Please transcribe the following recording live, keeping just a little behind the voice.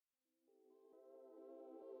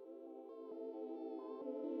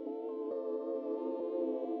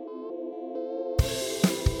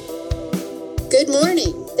Good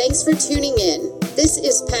morning. Thanks for tuning in. This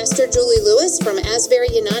is Pastor Julie Lewis from Asbury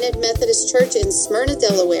United Methodist Church in Smyrna,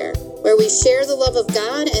 Delaware, where we share the love of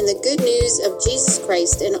God and the good news of Jesus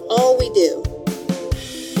Christ in all we do.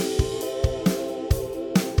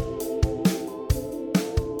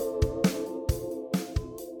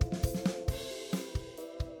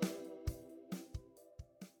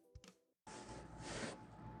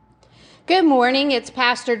 Good morning, it's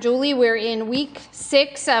Pastor Julie. We're in week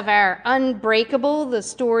 6 of our Unbreakable, the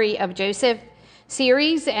Story of Joseph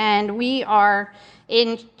series, and we are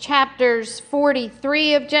in chapters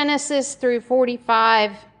 43 of Genesis through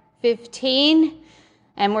 45:15,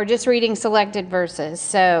 and we're just reading selected verses.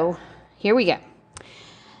 So here we go.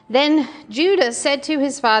 Then Judah said to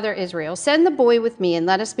his father Israel, "Send the boy with me and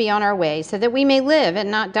let us be on our way, so that we may live and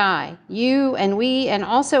not die, you and we and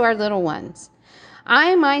also our little ones.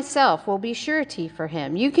 I myself will be surety for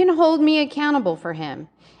him. You can hold me accountable for him.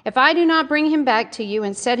 If I do not bring him back to you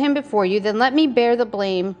and set him before you, then let me bear the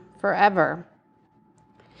blame forever."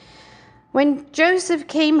 When Joseph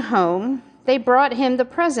came home, they brought him the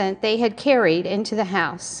present they had carried into the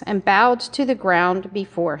house and bowed to the ground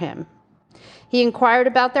before him. He inquired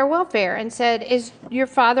about their welfare and said, "Is your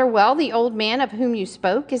father well, the old man of whom you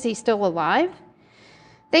spoke? Is he still alive?"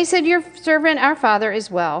 They said, "Your servant, our father,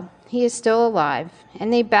 is well. He is still alive."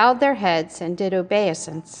 And they bowed their heads and did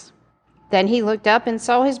obeisance. Then he looked up and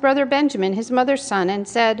saw his brother Benjamin, his mother's son, and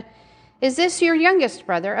said, "Is this your youngest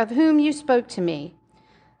brother of whom you spoke to me?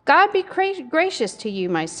 God be gracious to you,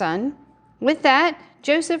 my son." With that,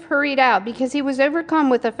 Joseph hurried out because he was overcome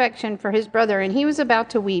with affection for his brother, and he was about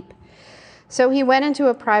to weep. So he went into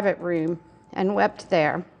a private room and wept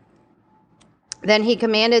there. Then he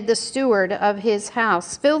commanded the steward of his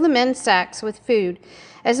house, "Fill the men's sacks with food,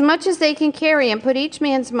 as much as they can carry, and put each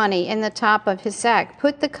man's money in the top of his sack.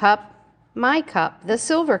 Put the cup, my cup, the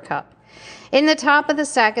silver cup, in the top of the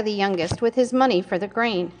sack of the youngest, with his money for the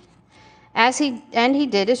grain." He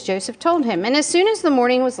did as Joseph told him. And as soon as the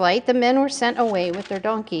morning was light, the men were sent away with their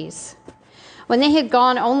donkeys. When they had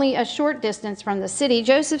gone only a short distance from the city,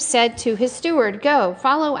 Joseph said to his steward, "Go,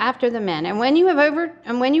 follow after the men, and when you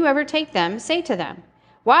overtake them, say to them,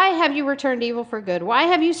 'Why have you returned evil for good? Why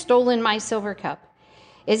have you stolen my silver cup?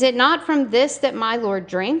 Is it not from this that my Lord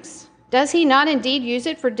drinks? Does he not indeed use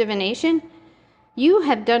it for divination? You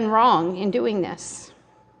have done wrong in doing this.'"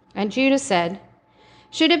 And Judah said,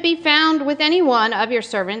 "Should it be found with any one of your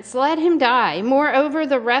servants, let him die. Moreover,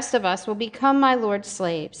 the rest of us will become my Lord's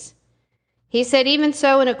slaves." He said, "Even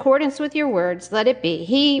so, in accordance with your words, let it be.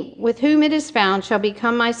 He with whom it is found shall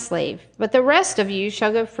become my slave, but the rest of you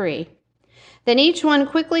shall go free." Then each one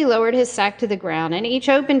quickly lowered his sack to the ground, and each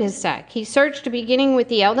opened his sack. He searched, beginning with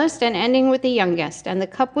the eldest and ending with the youngest, and the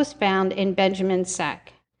cup was found in Benjamin's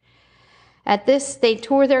sack. At this they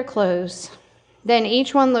tore their clothes. Then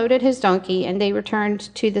each one loaded his donkey, and they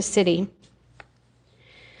returned to the city.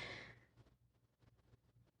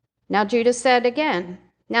 Now Judah said again,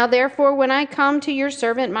 "Now therefore, when I come to your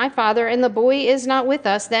servant my father, and the boy is not with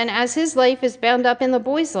us, then as his life is bound up in the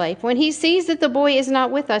boy's life, when he sees that the boy is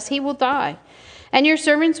not with us, he will die. And your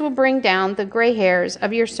servants will bring down the gray hairs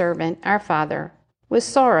of your servant, our father, with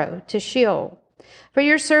sorrow to Sheol. For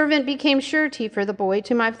your servant became surety for the boy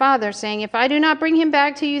to my father, saying, 'If I do not bring him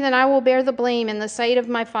back to you, then I will bear the blame in the sight of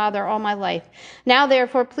my father all my life. Now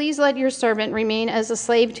therefore, please let your servant remain as a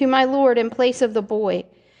slave to my Lord in place of the boy,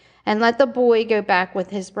 and let the boy go back with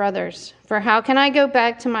his brothers. For how can I go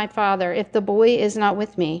back to my father if the boy is not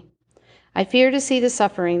with me? I fear to see the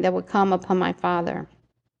suffering that would come upon my father.'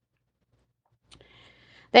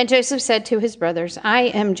 Then Joseph said to his brothers, 'I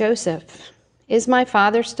am Joseph. Is my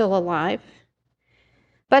father still alive?'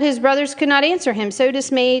 But his brothers could not answer him, so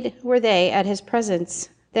dismayed were they at his presence.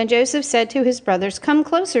 Then Joseph said to his brothers, 'Come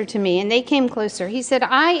closer to me.' And they came closer. He said,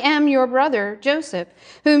 'I am your brother Joseph,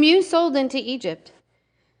 whom you sold into Egypt.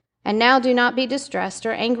 And now do not be distressed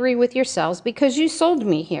or angry with yourselves because you sold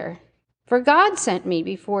me here. For God sent me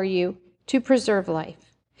before you to preserve life.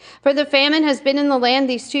 For the famine has been in the land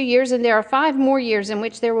these 2 years, and there are 5 more years in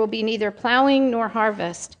which there will be neither plowing nor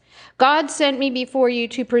harvest. God sent me before you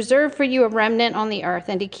to preserve for you a remnant on the earth,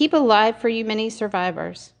 and to keep alive for you many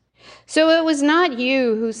survivors. So it was not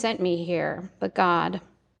you who sent me here, but God.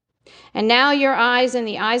 And now your eyes and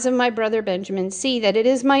the eyes of my brother Benjamin see that it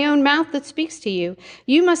is my own mouth that speaks to you.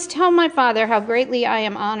 You must tell my father how greatly I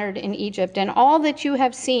am honored in Egypt, and all that you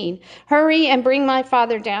have seen. Hurry and bring my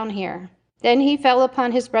father down here." Then he fell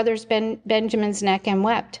upon his brother's Benjamin's neck and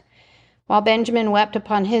wept, while Benjamin wept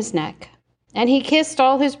upon his neck. And he kissed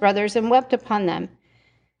all his brothers and wept upon them.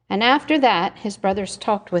 And after that his brothers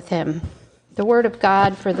talked with him. The word of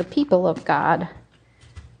God for the people of God.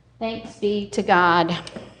 Thanks be to God.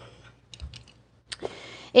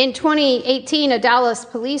 In 2018, a Dallas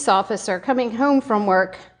police officer coming home from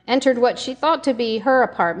work entered what she thought to be her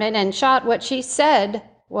apartment and shot what she said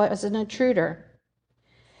was an intruder.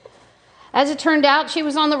 As it turned out, she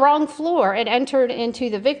was on the wrong floor and entered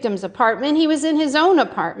into the victim's apartment. He was in his own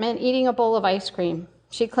apartment eating a bowl of ice cream.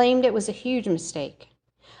 She claimed it was a huge mistake.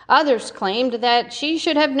 Others claimed that she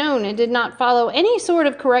should have known and did not follow any sort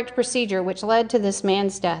of correct procedure, which led to this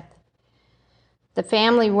man's death. The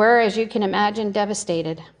family were, as you can imagine,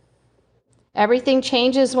 devastated. Everything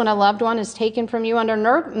changes when a loved one is taken from you under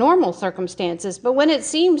normal circumstances, but when it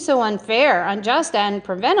seems so unfair, unjust, and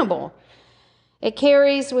preventable, it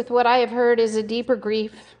carries with what I have heard is a deeper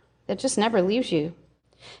grief that just never leaves you.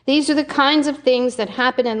 These are the kinds of things that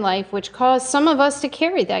happen in life which cause some of us to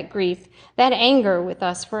carry that grief, that anger with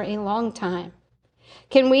us for a long time.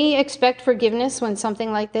 Can we expect forgiveness when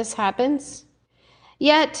something like this happens?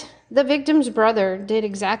 Yet, the victim's brother did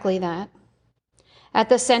exactly that. At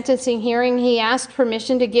the sentencing hearing, he asked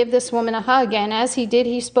permission to give this woman a hug, and as he did,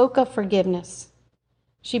 he spoke of forgiveness.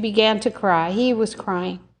 She began to cry. He was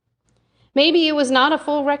crying. Maybe it was not a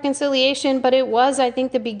full reconciliation, but it was, I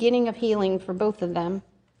think, the beginning of healing for both of them.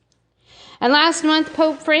 And last month,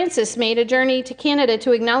 Pope Francis made a journey to Canada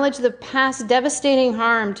to acknowledge the past devastating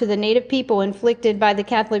harm to the Native people inflicted by the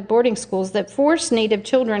Catholic boarding schools that forced Native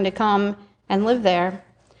children to come and live there.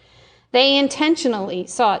 They intentionally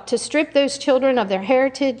sought to strip those children of their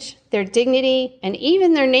heritage, their dignity, and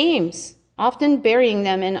even their names, often burying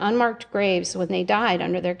them in unmarked graves when they died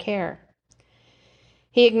under their care.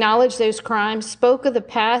 He acknowledged those crimes, spoke of the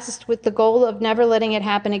past with the goal of never letting it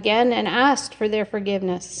happen again, and asked for their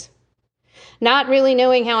forgiveness. Not really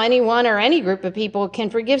knowing how anyone or any group of people can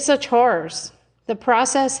forgive such horrors, the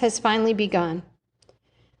process has finally begun.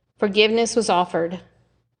 Forgiveness was offered,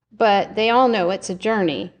 but they all know it's a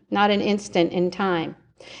journey, not an instant in time.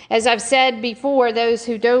 As I've said before, those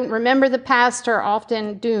who don't remember the past are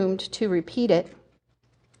often doomed to repeat it.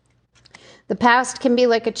 The past can be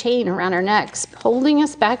like a chain around our necks, holding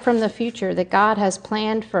us back from the future that God has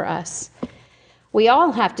planned for us. We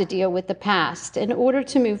all have to deal with the past in order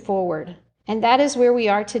to move forward, and that is where we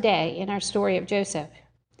are today in our story of Joseph.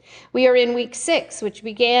 We are in week 6, which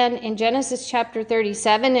began in Genesis chapter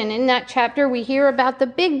 37, and in that chapter we hear about the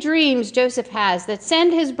big dreams Joseph has that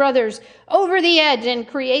send his brothers over the edge and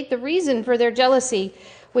create the reason for their jealousy,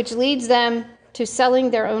 which leads them to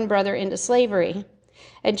selling their own brother into slavery.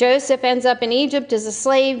 And Joseph ends up in Egypt as a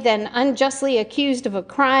slave, then unjustly accused of a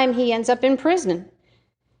crime. He ends up in prison.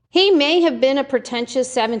 He may have been a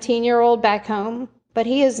pretentious 17-year-old back home, but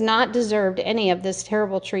he has not deserved any of this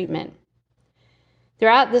terrible treatment.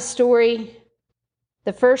 Throughout this story,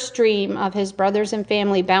 the first dream of his brothers and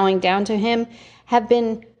family bowing down to him have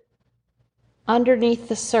been underneath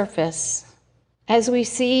the surface, as we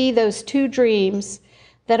see those two dreams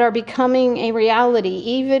that are becoming a reality,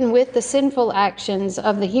 even with the sinful actions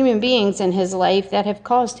of the human beings in his life that have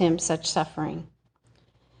caused him such suffering.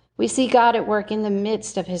 We see God at work in the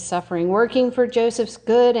midst of his suffering, working for Joseph's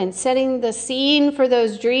good and setting the scene for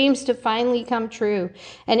those dreams to finally come true.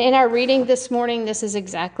 And in our reading this morning, this is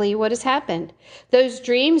exactly what has happened. Those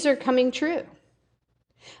dreams are coming true.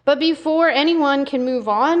 But before anyone can move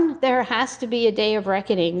on, there has to be a day of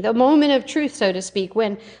reckoning, the moment of truth, so to speak,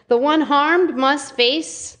 when the one harmed must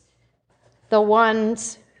face the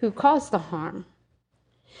ones who caused the harm.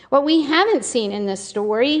 What we haven't seen in this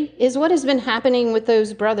story is what has been happening with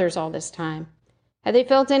those brothers all this time. Have they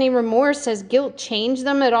felt any remorse? Has guilt changed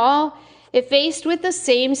them at all? If faced with the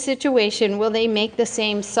same situation, will they make the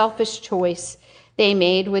same selfish choice they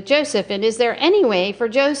made with Joseph? And is there any way for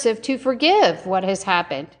Joseph to forgive what has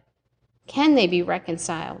happened? Can they be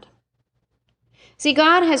reconciled? See,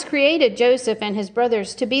 God has created Joseph and his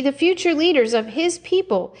brothers to be the future leaders of his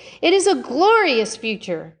people. It is a glorious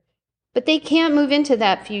future, but they can't move into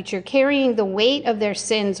that future carrying the weight of their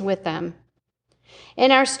sins with them.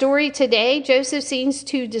 In our story today, Joseph seems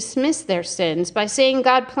to dismiss their sins by saying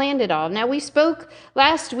God planned it all. Now, we spoke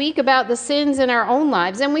last week about the sins in our own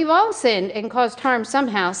lives, and we've all sinned and caused harm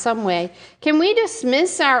somehow, some way. Can we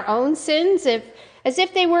dismiss our own sins as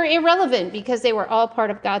if they were irrelevant because they were all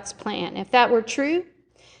part of God's plan? If that were true,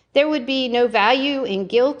 there would be no value in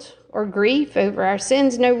guilt or grief over our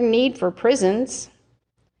sins, no need for prisons.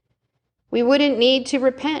 We wouldn't need to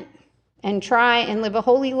repent and try and live a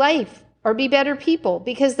holy life or be better people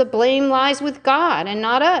because the blame lies with God and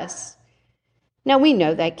not us. Now, we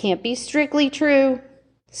know that can't be strictly true,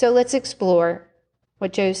 so let's explore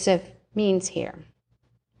what Joseph means here.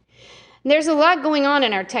 There's a lot going on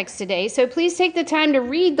in our text today, so please take the time to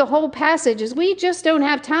read the whole passage as we just don't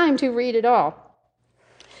have time to read it all.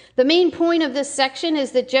 The main point of this section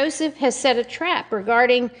is that Joseph has set a trap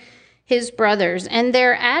regarding his brothers and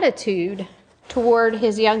their attitude toward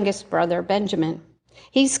his youngest brother, Benjamin.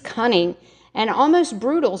 He's cunning and almost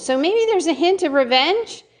brutal, so maybe there's a hint of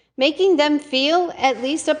revenge, making them feel at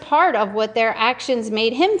least a part of what their actions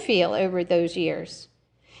made him feel over those years.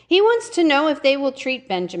 He wants to know if they will treat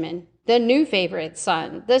Benjamin, the new favorite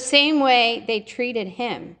son, the same way they treated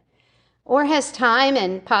him. Or has time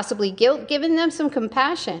and possibly guilt given them some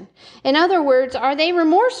compassion? In other words, are they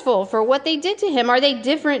remorseful for what they did to him? Are they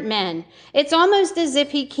different men? It's almost as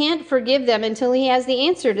if he can't forgive them until he has the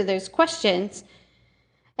answer to those questions.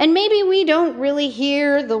 And maybe we don't really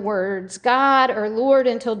hear the words God or Lord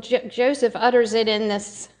until Joseph utters it in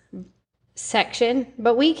this section,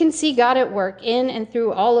 but we can see God at work in and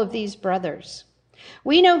through all of these brothers.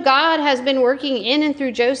 We know God has been working in and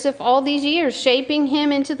through Joseph all these years, shaping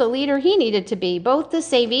him into the leader he needed to be, both to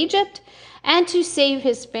save Egypt and to save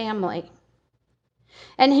his family.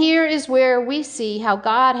 And here is where we see how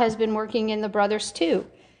God has been working in the brothers too.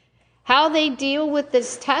 How they deal with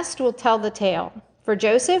this test will tell the tale. For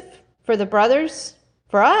Joseph, for the brothers,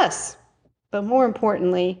 for us, but more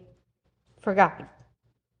importantly, for God.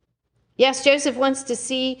 Yes, Joseph wants to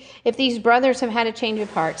see if these brothers have had a change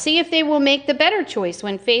of heart, see if they will make the better choice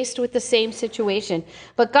when faced with the same situation.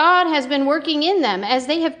 But God has been working in them as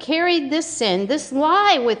they have carried this sin, this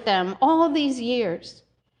lie with them all these years.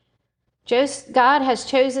 God has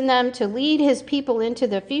chosen them to lead his people into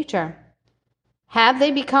the future. Have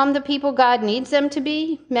they become the people God needs them to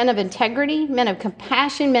be? Men of integrity, men of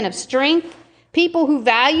compassion, men of strength, people who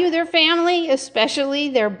value their family, especially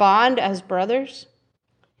their bond as brothers?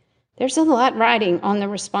 There's a lot riding on the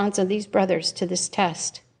response of these brothers to this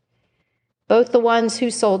test, both the ones who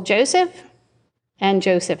sold Joseph and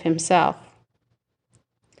Joseph himself.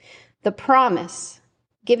 The promise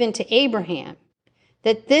given to Abraham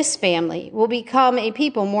that this family will become a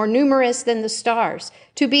people more numerous than the stars,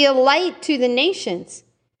 to be a light to the nations,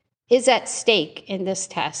 is at stake in this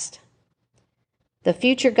test. The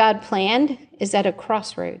future God planned is at a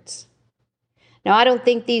crossroads. Now, I don't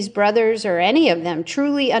think these brothers or any of them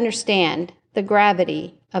truly understand the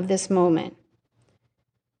gravity of this moment.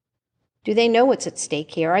 Do they know what's at stake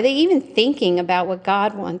here? Are they even thinking about what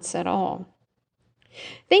God wants at all?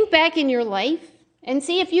 Think back in your life and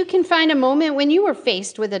see if you can find a moment when you were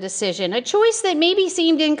faced with a decision, a choice that maybe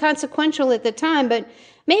seemed inconsequential at the time, but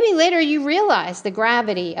maybe later you realized the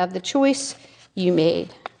gravity of the choice you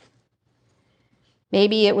made.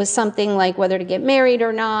 Maybe it was something like whether to get married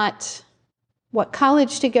or not, what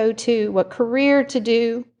college to go to, what career to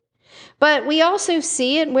do. But we also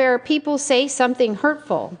see it where people say something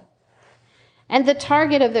hurtful. And the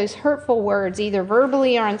target of those hurtful words, either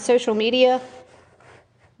verbally or on social media,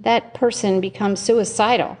 that person becomes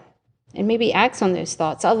suicidal and maybe acts on those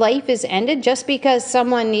thoughts. A life is ended just because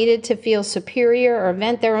someone needed to feel superior or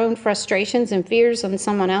vent their own frustrations and fears on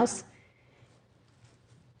someone else.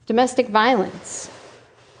 Domestic violence,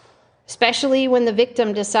 especially when the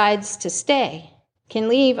victim decides to stay, can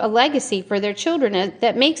leave a legacy for their children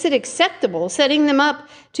that makes it acceptable, setting them up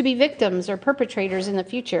to be victims or perpetrators in the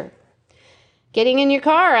future. Getting in your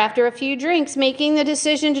car after a few drinks, making the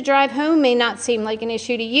decision to drive home may not seem like an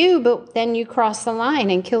issue to you, but then you cross the line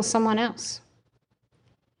and kill someone else.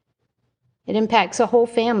 It impacts a whole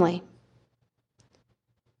family.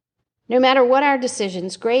 No matter what our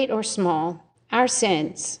decisions, great or small, our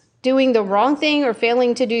sins, doing the wrong thing or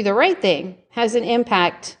failing to do the right thing, has an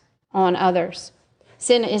impact on others.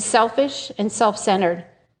 Sin is selfish and self-centered,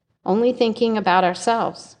 only thinking about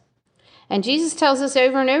ourselves. And Jesus tells us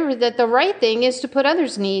over and over that the right thing is to put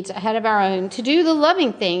others' needs ahead of our own, to do the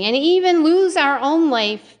loving thing, and even lose our own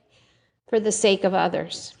life for the sake of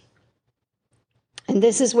others. And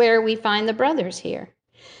this is where we find the brothers here.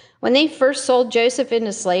 When they first sold Joseph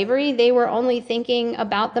into slavery, they were only thinking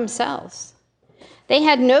about themselves. They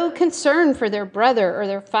had no concern for their brother or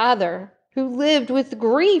their father, who lived with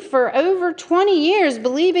grief for over 20 years,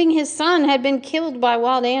 believing his son had been killed by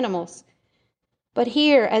wild animals. But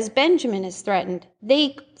here, as Benjamin is threatened,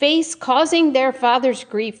 they face causing their father's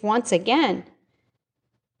grief once again.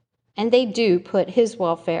 And they do put his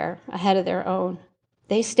welfare ahead of their own.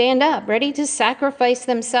 They stand up, ready to sacrifice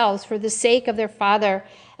themselves for the sake of their father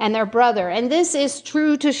and their brother. And this is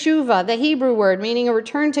true teshuvah, the Hebrew word, meaning a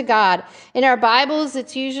return to God. In our Bibles,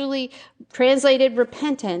 it's usually translated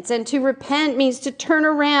repentance. And to repent means to turn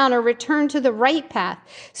around or return to the right path.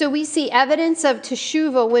 So we see evidence of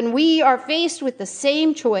teshuvah when we are faced with the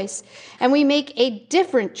same choice and we make a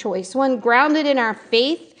different choice, one grounded in our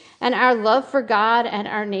faith and our love for God and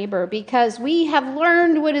our neighbor, because we have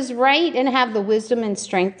learned what is right and have the wisdom and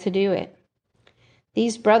strength to do it.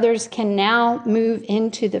 These brothers can now move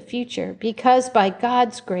into the future because by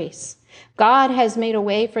God's grace, God has made a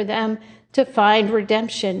way for them to find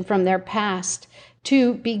redemption from their past,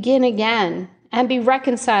 to begin again and be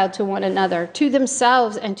reconciled to one another, to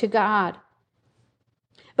themselves and to God.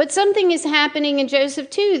 But something is happening in Joseph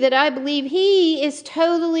too that I believe he is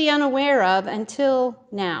totally unaware of until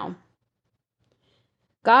now.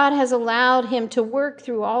 God has allowed him to work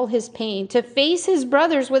through all his pain, to face his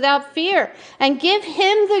brothers without fear, and give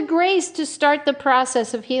him the grace to start the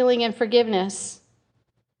process of healing and forgiveness.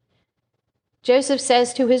 Joseph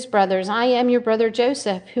says to his brothers, "I am your brother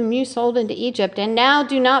Joseph, whom you sold into Egypt. And now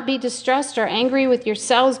do not be distressed or angry with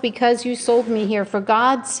yourselves because you sold me here, for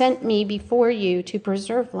God sent me before you to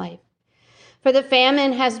preserve life. For the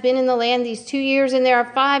famine has been in the land these 2 years, and there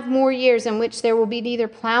are 5 more years in which there will be neither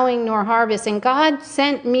plowing nor harvest. And God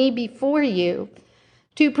sent me before you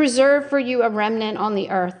to preserve for you a remnant on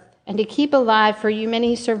the earth, and to keep alive for you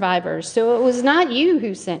many survivors. So it was not you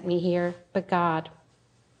who sent me here, but God."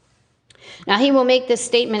 Now, he will make this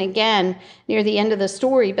statement again near the end of the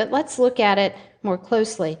story, but let's look at it more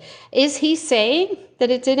closely. Is he saying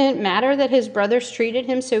that it didn't matter that his brothers treated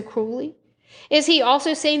him so cruelly? Is he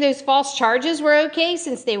also saying those false charges were okay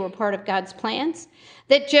since they were part of God's plans?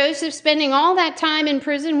 That Joseph spending all that time in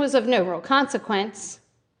prison was of no real consequence?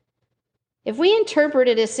 If we interpret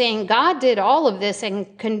it as saying God did all of this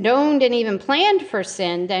and condoned and even planned for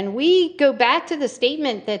sin, then we go back to the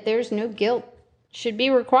statement that there's no guilt should be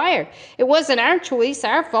required. It wasn't our choice,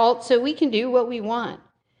 our fault, so we can do what we want.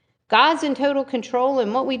 God's in total control,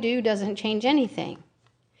 and what we do doesn't change anything.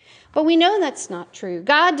 But we know that's not true.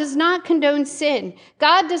 God does not condone sin.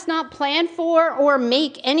 God does not plan for or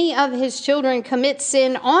make any of his children commit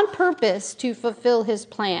sin on purpose to fulfill his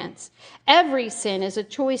plans. Every sin is a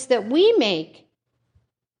choice that we make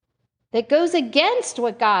that goes against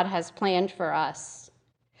what God has planned for us.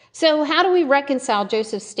 So how do we reconcile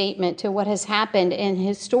Joseph's statement to what has happened in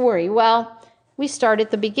his story? Well, we start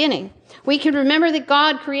at the beginning. We can remember that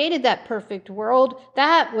God created that perfect world.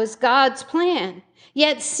 That was God's plan.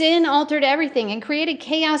 Yet sin altered everything and created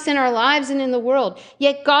chaos in our lives and in the world.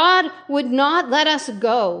 Yet God would not let us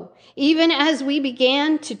go. Even as we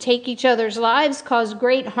began to take each other's lives, cause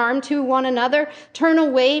great harm to one another, turn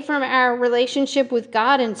away from our relationship with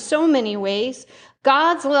God in so many ways,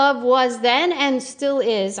 God's love was then and still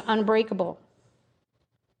is unbreakable.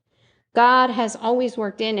 God has always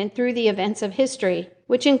worked in and through the events of history,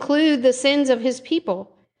 which include the sins of his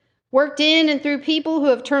people, worked in and through people who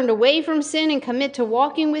have turned away from sin and commit to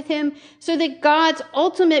walking with him, so that God's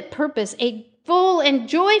ultimate purpose, a full and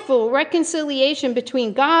joyful reconciliation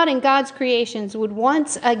between God and God's creations, would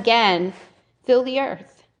once again fill the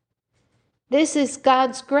earth. This is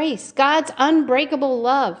God's grace, God's unbreakable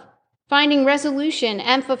love, finding resolution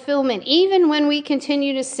and fulfillment even when we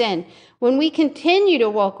continue to sin, when we continue to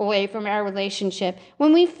walk away from our relationship,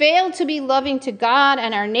 when we fail to be loving to God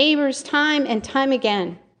and our neighbors time and time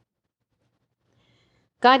again.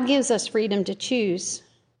 God gives us freedom to choose.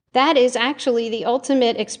 That is actually the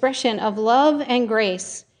ultimate expression of love and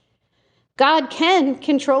grace. God can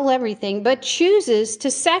control everything, but chooses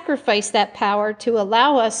to sacrifice that power to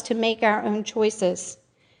allow us to make our own choices.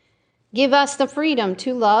 Give us the freedom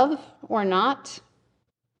to love or not.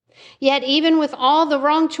 Yet even with all the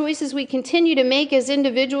wrong choices we continue to make as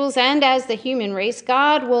individuals and as the human race,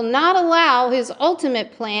 God will not allow his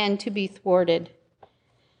ultimate plan to be thwarted.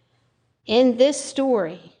 In this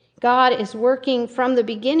story, God is working from the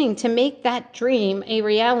beginning to make that dream a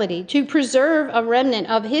reality, to preserve a remnant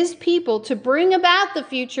of his people, to bring about the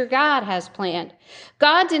future God has planned.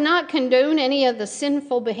 God did not condone any of the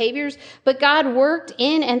sinful behaviors, but God worked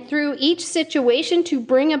in and through each situation to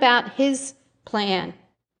bring about his plan.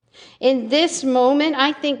 In this moment,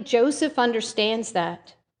 I think Joseph understands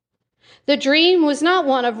that. The dream was not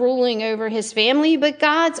one of ruling over his family, but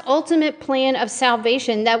God's ultimate plan of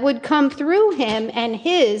salvation that would come through him and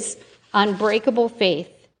his unbreakable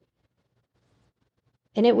faith.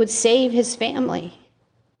 And it would save his family.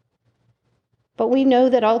 But we know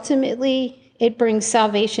that ultimately it brings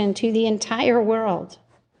salvation to the entire world.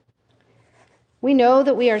 We know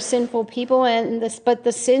that we are sinful people, but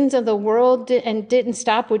the sins of the world didn't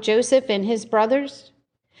stop with Joseph and his brothers.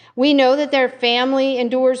 We know that their family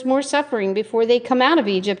endures more suffering before they come out of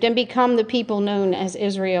Egypt and become the people known as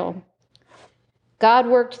Israel. God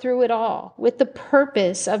worked through it all with the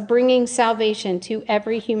purpose of bringing salvation to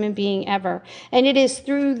every human being ever. And it is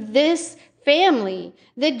through this family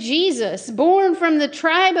that Jesus, born from the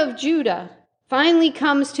tribe of Judah, finally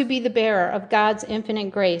comes to be the bearer of God's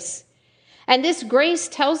infinite grace. And this grace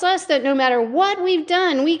tells us that no matter what we've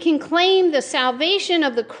done, we can claim the salvation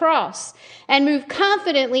of the cross and move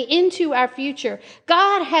confidently into our future.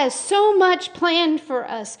 God has so much planned for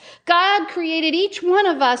us. God created each one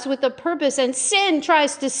of us with a purpose, and sin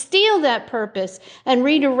tries to steal that purpose and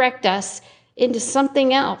redirect us into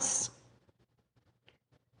something else.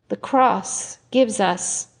 The cross gives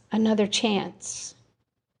us another chance,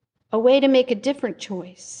 a way to make a different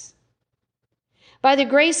choice. By the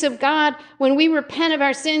grace of God, when we repent of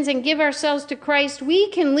our sins and give ourselves to Christ, we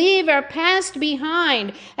can leave our past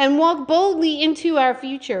behind and walk boldly into our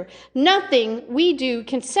future. Nothing we do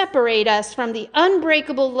can separate us from the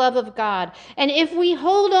unbreakable love of God. And if we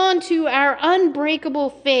hold on to our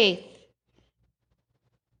unbreakable faith,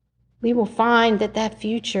 we will find that that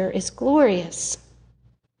future is glorious.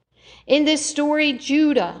 In this story,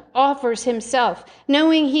 Judah offers himself,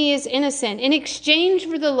 knowing he is innocent, in exchange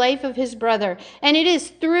for the life of his brother. And it is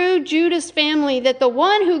through Judah's family that the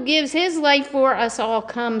one who gives his life for us all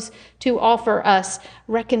comes to offer us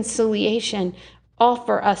reconciliation,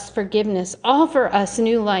 offer us forgiveness, offer us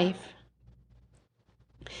new life.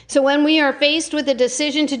 So when we are faced with a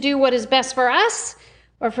decision to do what is best for us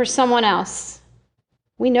or for someone else,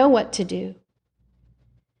 we know what to do.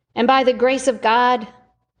 And by the grace of God,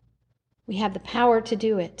 we have the power to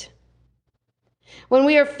do it. When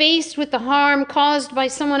we are faced with the harm caused by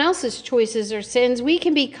someone else's choices or sins, we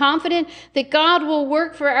can be confident that God will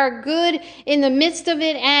work for our good in the midst of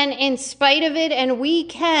it and in spite of it, and we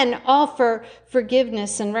can offer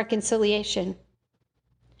forgiveness and reconciliation.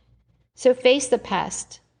 So face the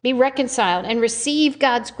past, be reconciled, and receive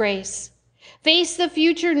God's grace. Face the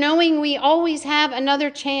future knowing we always have another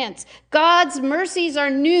chance. God's mercies are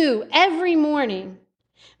new every morning.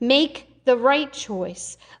 Make the right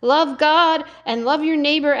choice. Love God and love your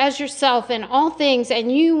neighbor as yourself in all things,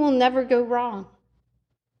 and you will never go wrong.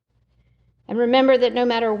 And remember that no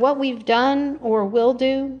matter what we've done or will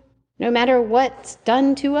do, no matter what's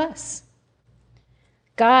done to us,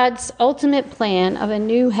 God's ultimate plan of a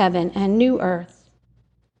new heaven and new earth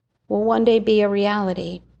will one day be a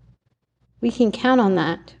reality. We can count on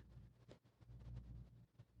that.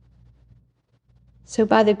 So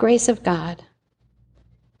by the grace of God,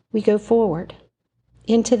 we go forward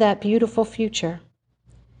into that beautiful future.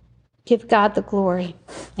 Give God the glory.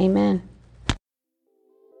 Amen.